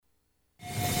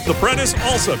The Prentice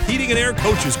Alsop Heating and Air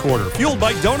Coaches Corner, fueled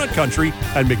by Donut Country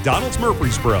and McDonald's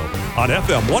Murfreesboro on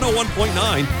FM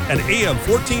 101.9 and AM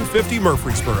 1450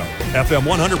 Murfreesboro, FM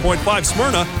 100.5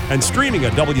 Smyrna, and streaming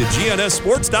at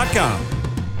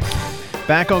WGNSSports.com.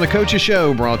 Back on the Coaches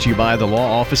Show, brought to you by the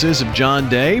law offices of John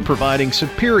Day, providing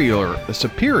superior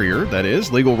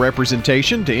legal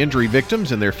representation to injury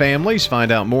victims and their families.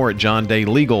 Find out more at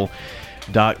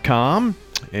johndaylegal.com.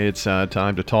 It's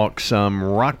time to talk some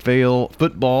Rockvale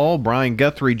football. Brian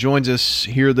Guthrie joins us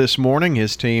here this morning.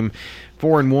 His team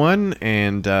 4-1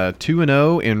 and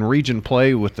 2-0 in region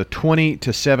play with the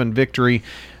 20-7 victory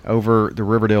over the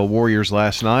Riverdale Warriors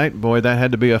last night. Boy, that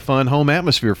had to be a fun home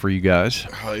atmosphere for you guys.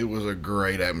 It was a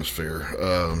great atmosphere.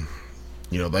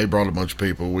 They brought a bunch of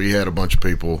people. We had a bunch of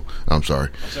people.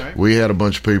 We had a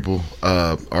bunch of people.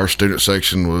 Our student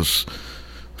section was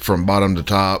from bottom to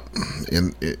top,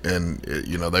 and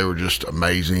they were just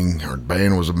amazing. Our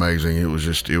band was amazing. It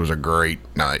was a great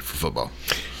night for football.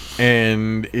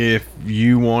 And if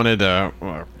you wanted a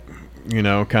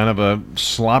kind of a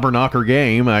slobber knocker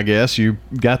game, I guess you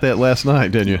got that last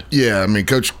night, didn't you? Yeah, I mean,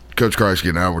 Coach Kreisky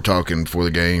and I were talking before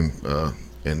the game,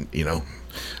 and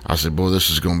I said, "Boy, this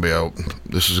is going to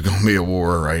be a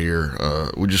war right here."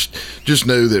 We just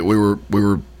knew that we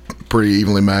were pretty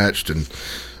evenly matched, and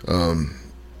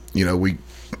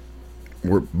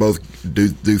we're both do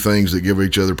things that give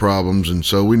each other problems, and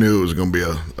so we knew it was going to be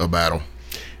a battle.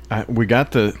 We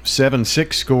got the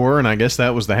 7-6 score, and I guess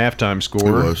that was the halftime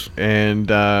score. It was. And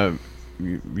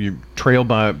you trailed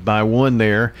by one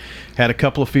there, had a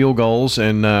couple of field goals,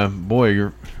 and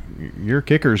boy, your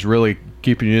kicker's really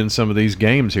keeping you in some of these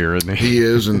games here, isn't he? He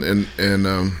is, and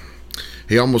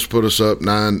he almost put us up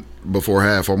 9 before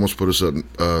half. Almost put us up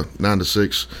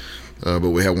 9-6, but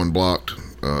we had one blocked.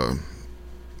 I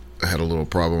had a little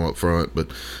problem up front, but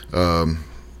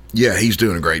yeah, he's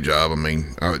doing a great job. I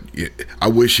mean, I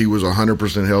wish he was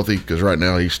 100% healthy, because right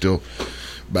now he's still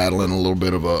battling a little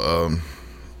bit of a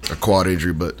quad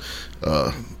injury. But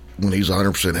when he's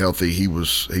 100% healthy,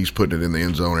 he's putting it in the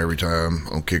end zone every time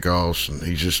on kickoffs, and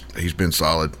he's been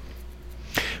solid.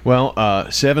 Well,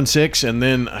 7-6, and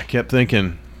then I kept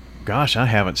thinking, gosh, I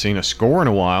haven't seen a score in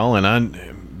a while, and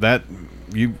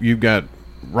you've got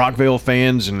Rockvale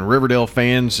fans and Riverdale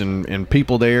fans and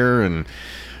people there,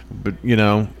 but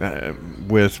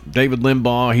with David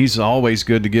Limbaugh, he's always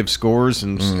good to give scores,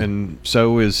 and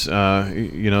so is the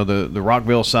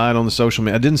Rockvale side on the social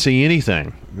media. I didn't see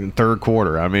anything in third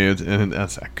quarter. I mean,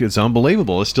 it's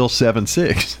unbelievable. It's still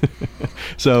 7-6,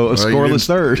 so a scoreless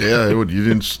third. Yeah, you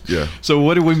didn't. Yeah. So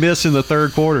what did we miss in the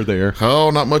third quarter there?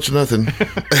 Oh, not much of nothing.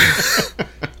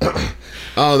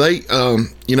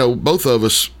 Both of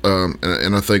us,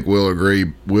 and I think Will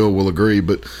will agree,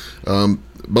 but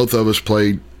both of us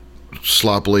played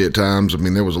sloppily at times. I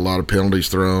mean, there was a lot of penalties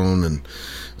thrown, and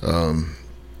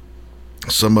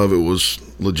some of it was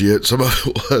legit, some of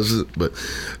it wasn't. But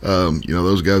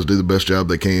those guys do the best job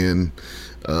they can.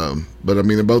 But I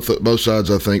mean, both sides,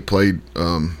 I think, played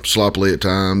sloppily at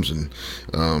times, and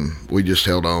we just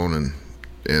held on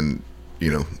and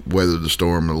weathered the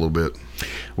storm a little bit.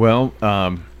 Well,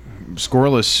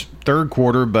 scoreless third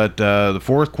quarter, but the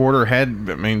fourth quarter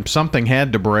something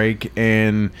had to break,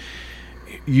 and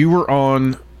you were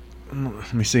on,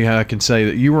 let me see how I can say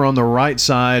that, you were on the right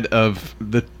side of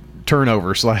the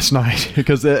turnovers last night,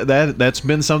 because that's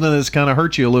been something that's kind of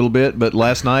hurt you a little bit, but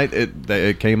last night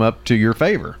it came up to your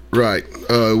favor. Right.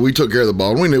 We took care of the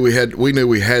ball, and we knew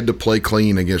we had to play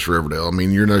clean against Riverdale. I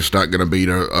mean, you're just not going to beat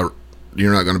a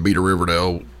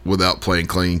Riverdale without playing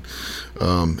clean,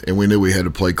 and we knew we had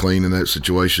to play clean in that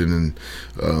situation,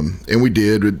 and we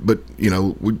did. But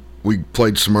we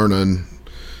played Smyrna and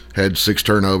had 6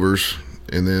 turnovers,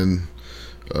 and then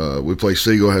we play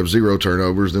Siegel, have 0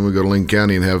 turnovers. Then we go to Lincoln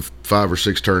County and have 5 or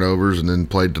 6 turnovers, and then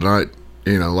played tonight,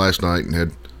 last night, and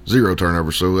had 0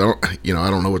 turnovers. So I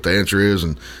don't know what the answer is,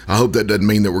 and I hope that doesn't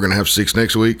mean that we're going to have 6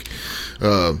 next week.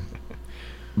 But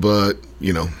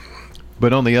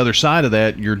But on the other side of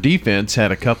that, your defense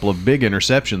had a couple of big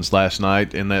interceptions last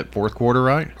night in that fourth quarter,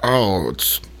 right? Oh,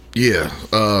 yeah.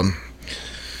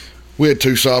 We had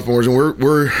 2 sophomores, and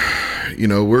we're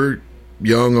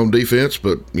young on defense,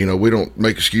 but we don't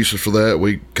make excuses for that.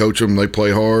 We coach them; they play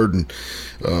hard, and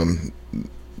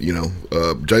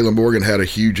Jalen Morgan had a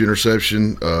huge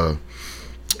interception.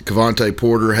 Cavante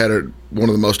Porter had one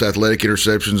of the most athletic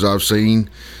interceptions I've seen,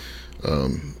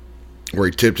 where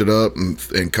he tipped it up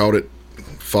and caught it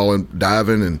falling,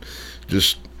 diving, and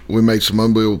we made some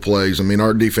unbelievable plays. I mean,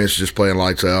 our defense is just playing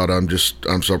lights out. I'm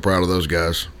so proud of those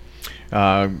guys.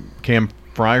 Cam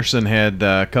Frierson had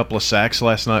a couple of sacks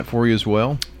last night for you as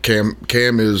well.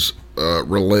 Cam is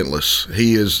relentless.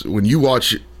 He is, when you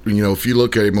watch, if you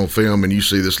look at him on film and you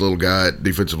see this little guy at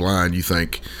defensive line, you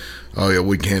think, oh yeah,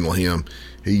 we can handle him.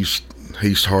 He's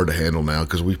hard to handle now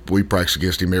because we practice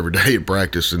against him every day at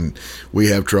practice, and we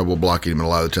have trouble blocking him a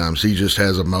lot of the times. He just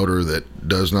has a motor that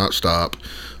does not stop,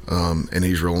 and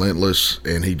he's relentless,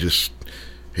 and he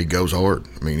goes hard.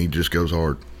 I mean, he just goes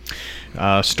hard.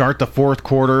 Start the fourth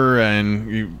quarter, and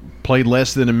you played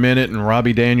less than a minute, and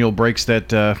Robbie Daniel breaks that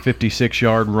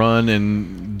 56-yard run,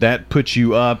 and that puts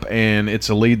you up, and it's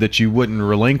a lead that you wouldn't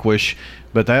relinquish.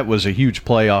 But that was a huge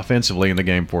play offensively in the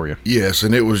game for you. Yes,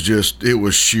 and it was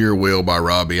sheer will by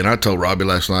Robbie. And I told Robbie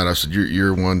last night, I said,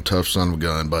 "You're one tough son of a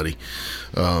gun, buddy."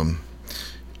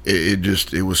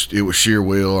 It was sheer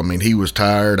will. I mean, he was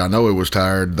tired. I know he was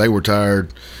tired. They were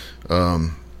tired. But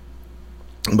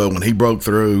when he broke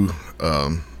through,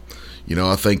 I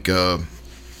think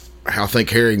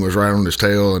Herring was right on his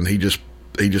tail, and he just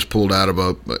pulled out of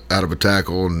a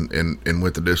tackle and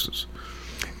went the distance.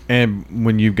 And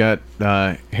when you've got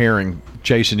Herring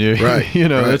chasing you, right,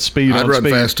 that's speed I'd on run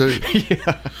speed. fast too. Yeah,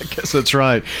 I guess that's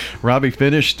right. Robbie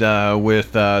finished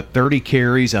with 30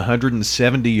 carries,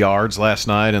 170 yards last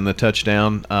night, and the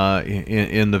touchdown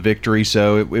in the victory.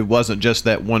 So it wasn't just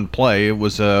that one play; it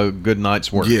was a good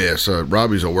night's work. Yes,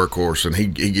 Robbie's a workhorse, and he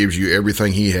gives you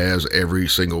everything he has every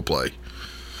single play.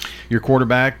 Your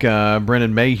quarterback,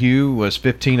 Brennan Mayhew, was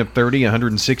 15 of 30,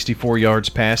 164 yards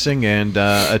passing, and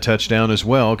a touchdown as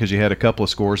well because you had a couple of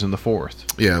scores in the fourth.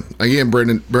 Yeah. Again,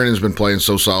 Brennan's been playing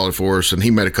so solid for us, and he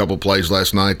made a couple of plays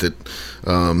last night that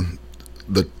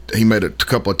he made a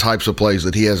couple of types of plays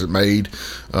that he hasn't made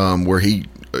where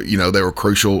they were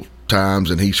crucial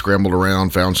times, and he scrambled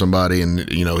around, found somebody, and,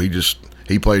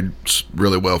 he played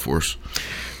really well for us.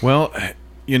 Well,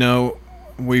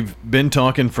 we've been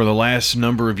talking for the last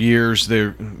number of years.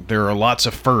 There are lots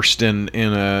of firsts in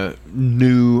a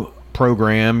new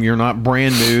program. You're not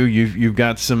brand new. You've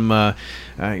got some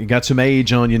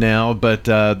age on you now, but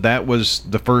that was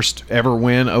the first ever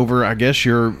win over, I guess,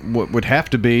 what would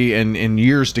have to be, and in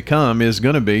years to come is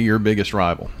going to be your biggest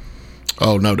rival.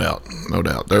 Oh, no doubt.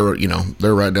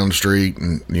 They're right down the street,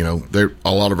 and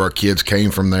a lot of our kids came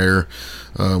from there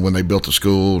when they built the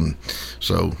school, and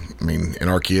so and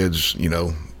our kids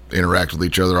interact with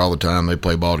each other all the time. They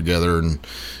play ball together, and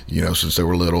since they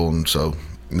were little, and so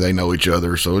they know each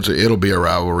other. So it'll be a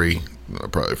rivalry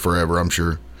probably forever, I'm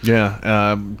sure.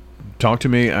 Yeah. Talk to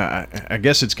me. I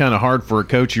guess it's kind of hard for a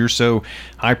coach. You're so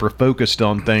hyper-focused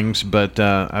on things, but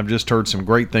I've just heard some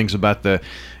great things about the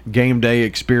game day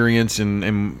experience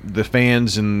and the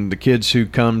fans and the kids who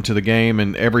come to the game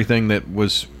and everything that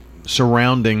was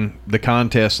surrounding the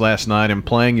contest last night and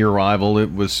playing your rival.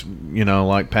 It was,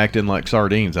 like packed in like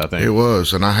sardines, I think. It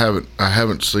was, and I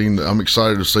haven't seen. I'm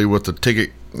excited to see what the ticket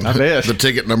the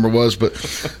ticket number was, but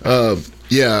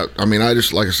yeah, I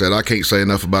just, like I said, I can't say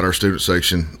enough about our student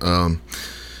section.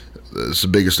 It's the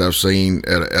biggest I've seen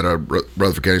at a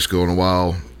Rutherford County school in a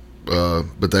while.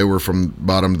 But they were from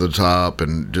bottom to the top,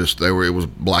 and it was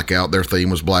blackout. Their theme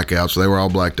was blackout, so they were all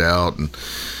blacked out, and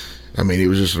it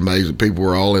was just amazing. People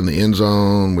were all in the end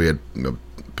zone. We had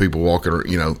people walking,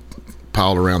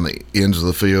 piled around the ends of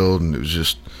the field, and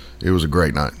it was a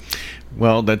great night.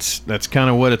 Well, that's kind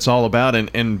of what it's all about,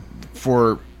 and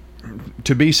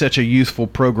to be such a youthful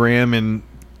program, and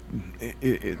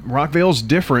Rockvale's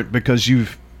different because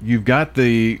you've got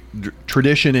the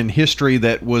tradition and history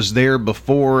that was there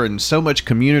before, and so much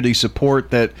community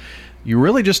support that you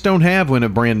really just don't have when a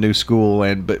brand new school,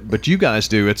 but you guys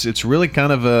do. It's really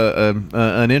kind of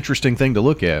an interesting thing to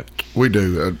look at. We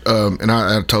do, and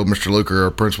I told Mr. Luker,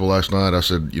 our principal, last night. I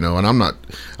said, and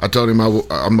I told him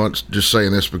I'm not just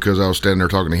saying this because I was standing there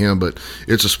talking to him, but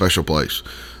it's a special place,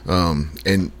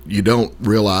 and you don't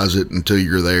realize it until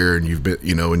you're there and you've been,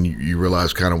 and you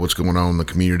realize kind of what's going on in the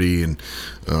community and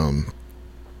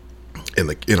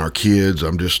in our kids.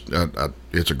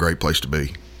 It's a great place to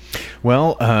be.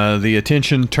 Well, the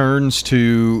attention turns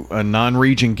to a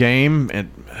non-region game, and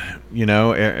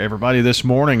everybody this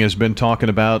morning has been talking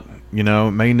about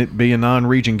it may be a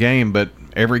non-region game, but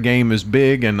every game is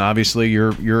big, and obviously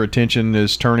your attention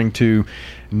is turning to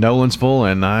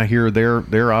Nolensville, and I hear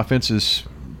their offense is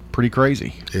pretty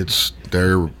crazy.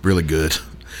 They're really good.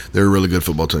 They're a really good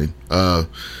football team.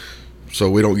 So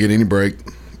we don't get any break.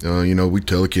 We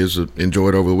tell the kids to enjoy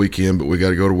it over the weekend, but we got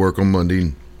to go to work on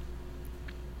Monday.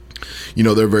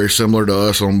 They're very similar to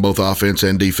us on both offense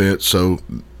and defense, so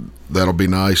that'll be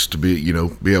nice to be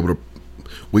able to.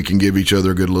 We can give each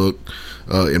other a good look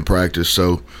in practice.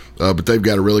 So, but they've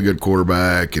got a really good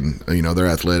quarterback, and they're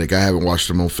athletic. I haven't watched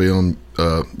them on film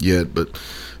yet, but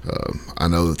I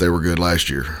know that they were good last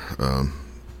year.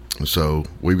 So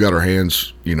we've got our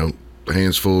hands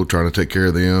full trying to take care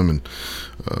of them, and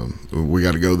we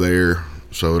got to go there.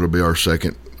 So it'll be our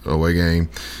second away game,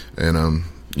 and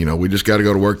we just got to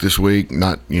go to work this week.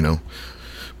 Not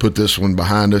put this one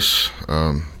behind us,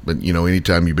 but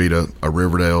anytime you beat a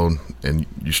Riverdale and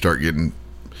you start getting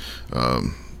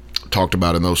talked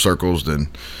about in those circles, then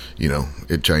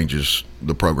it changes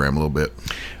the program a little bit.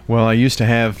 Well, I used to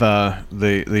have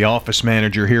the office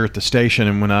manager here at the station,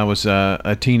 and when I was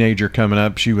a teenager coming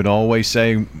up, she would always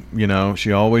say,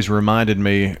 she always reminded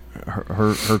me,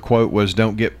 her quote was,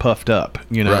 "Don't get puffed up,"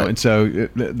 Right. And so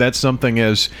that's something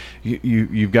as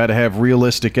you've got to have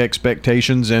realistic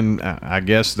expectations, and I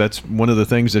guess that's one of the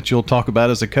things that you'll talk about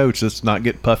as a coach. Let's not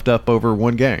get puffed up over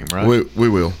one game, right? We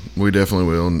will. We definitely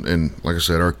will. And like I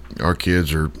said, our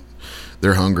kids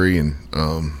they're hungry, and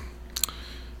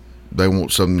they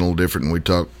want something a little different. And we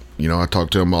talk, I talk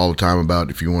to them all the time about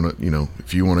if you want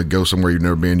to go somewhere you've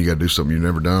never been, you got to do something you've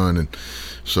never done. And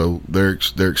so they're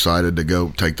excited to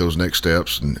go take those next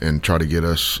steps and try to get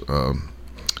us,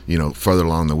 further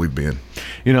along than we've been.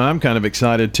 I'm kind of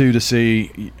excited too to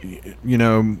see,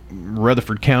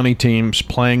 Rutherford County teams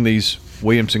playing these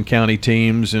Williamson County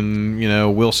teams, and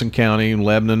Wilson County and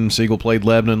Lebanon. Siegel played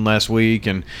Lebanon last week,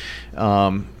 and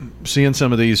seeing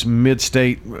some of these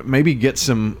mid-state maybe get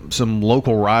some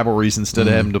local rivalries instead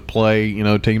of having to play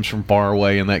teams from far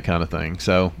away and that kind of thing.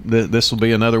 So this will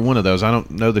be another one of those. I don't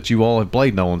know that you all have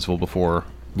played Nolensville before.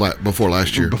 Before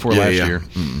last year. Last year.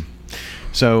 Mm-hmm.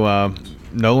 So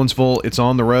Nolensville, it's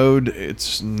on the road.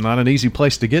 It's not an easy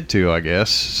place to get to, I guess,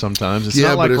 sometimes. It's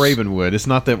not like Ravenwood. It's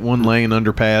not that one lane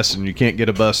underpass and you can't get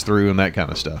a bus through and that kind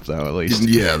of stuff, though, at least.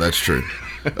 Yeah, that's true.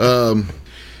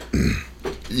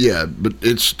 Yeah, but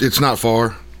it's not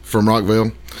far from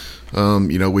Rockville.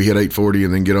 We hit 840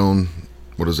 and then get on,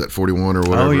 41 or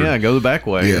whatever. Oh, yeah, go the back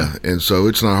way. Yeah, and so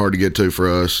it's not hard to get to for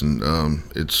us, and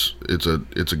it's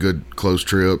a good close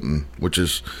trip, and which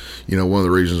is one of the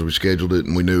reasons we scheduled it,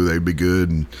 and we knew they'd be good,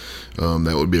 and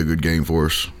that would be a good game for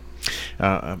us.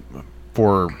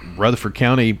 For Rutherford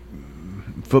County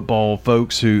football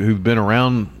folks who've been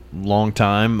around a long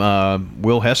time,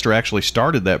 Will Hester actually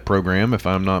started that program, if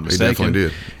I'm not mistaken. He definitely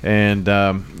did. And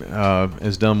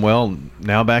has done well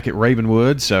now back at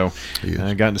Ravenwood, so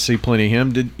I gotten to see plenty of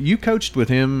him. Did you coached with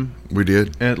him? We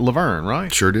did. At Laverne,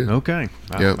 right? Sure did. Okay.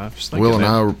 Yeah. Will and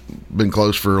I have been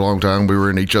close for a long time. We were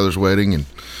in each other's wedding, and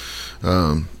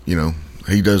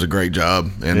he does a great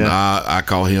job, and I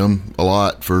call him a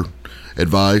lot for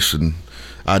advice and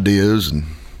ideas, and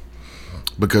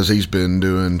because he's been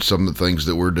doing some of the things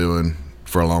that we're doing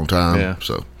for a long time. Yeah.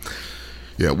 So,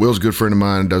 Will's a good friend of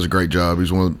mine and does a great job.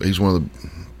 He's one of the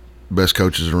best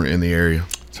coaches in the area.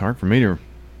 It's hard for me to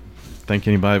think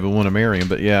anybody would want to marry him,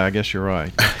 but yeah, I guess you're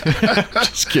right.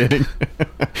 Just kidding.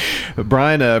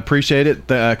 Brian, appreciate it.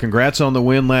 Congrats on the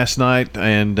win last night,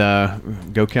 and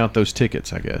go count those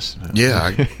tickets, I guess.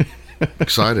 Yeah,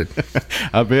 excited.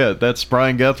 I bet. That's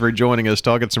Brian Guthrie joining us,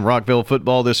 talking some Rockville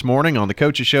football this morning on the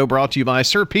Coaches Show, brought to you by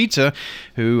Sir Pizza,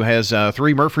 who has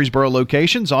 3 Murfreesboro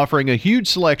locations offering a huge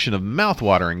selection of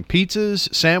mouth-watering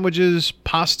pizzas, sandwiches,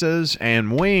 pastas,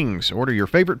 and wings. Order your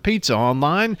favorite pizza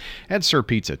online at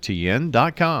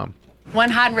sirpizzatn.com. One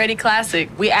hot and ready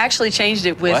classic. We actually changed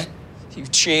it with... What?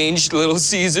 You've changed, Little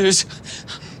Caesars.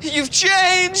 You've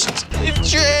changed! You've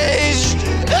changed!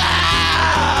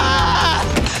 Ah!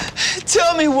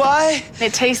 Tell me why.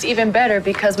 It tastes even better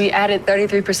because we added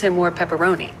 33% more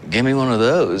pepperoni. Give me one of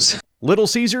those. Little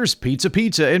Caesars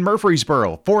Pizza in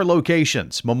Murfreesboro. 4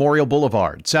 locations: Memorial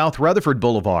Boulevard, South Rutherford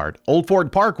Boulevard, Old Ford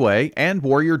Parkway, and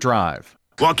Warrior Drive.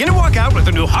 Walk in and walk out with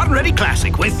the new Hot and Ready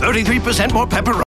Classic with 33% more pepperoni.